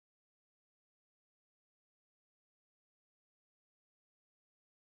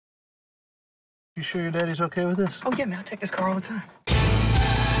You sure your daddy's okay with this? Oh, yeah, man, I take this car all the time. Hey!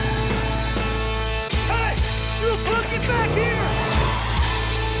 You punk it back here!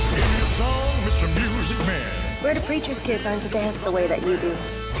 Give me a song, Mr. Music Man. Where do preacher's kid learn to dance the way that you do?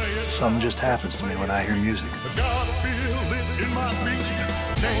 Something just happens to me when I hear music. I gotta feel it in my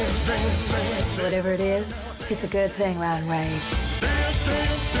feet. Dance, dance, dance. Whatever it is, it's a good thing round rage. Dance,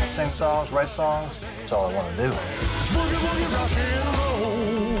 dance, I dance. sing songs, write songs. That's all I want to do. It's boogie, boogie, rock and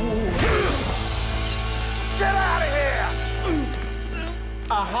roll. Get out of here!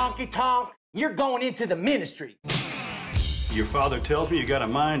 A honky-tonk, you're going into the ministry. Your father tells me you got a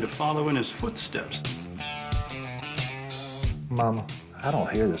mind to follow in his footsteps. Mama, I don't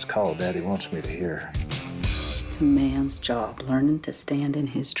hear this call Daddy wants me to hear. It's a man's job, learning to stand in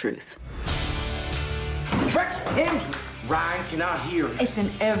his truth. Drexel Hemsley. Ryan cannot hear us. It's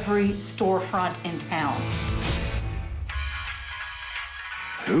in every storefront in town.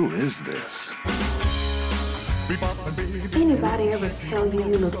 Who is this? Be boppin', baby. Anybody ever tell you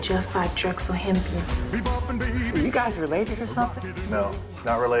you look just like Drexel Hemsley? Be boppin', baby. You guys related or something? No,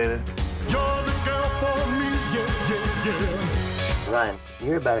 not related. You're the girl for me, yeah, yeah, yeah. Ryan,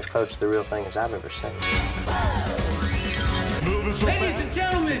 you're about as close to the real thing as I've ever seen. Moving so Ladies fast. and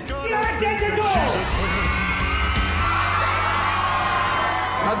gentlemen, you're ready to go!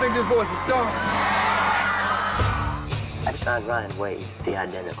 I think this boy's a star. I signed Ryan Wade, the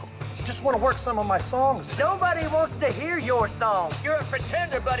identical. Just want to work some of my songs. Nobody wants to hear your song. You're a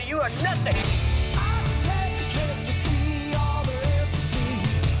pretender, buddy. You are nothing.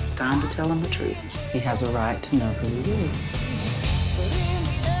 It's time to tell him the truth. He has a right to know who he is.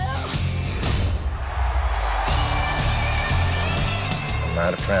 I'm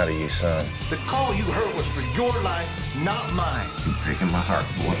mighty proud of you, son. The call you heard was for your life, not mine. You're breaking my heart,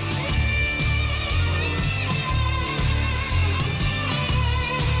 boy.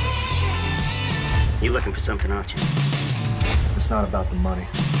 You looking for something, aren't you? It's not about the money.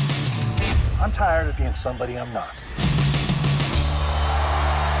 I'm tired of being somebody I'm not.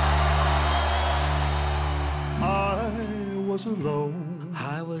 I was alone.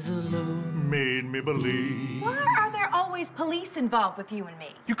 I was alone. Made me believe. Why are there always police involved with you and me?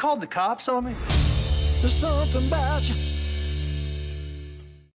 You called the cops on me? There's something about you.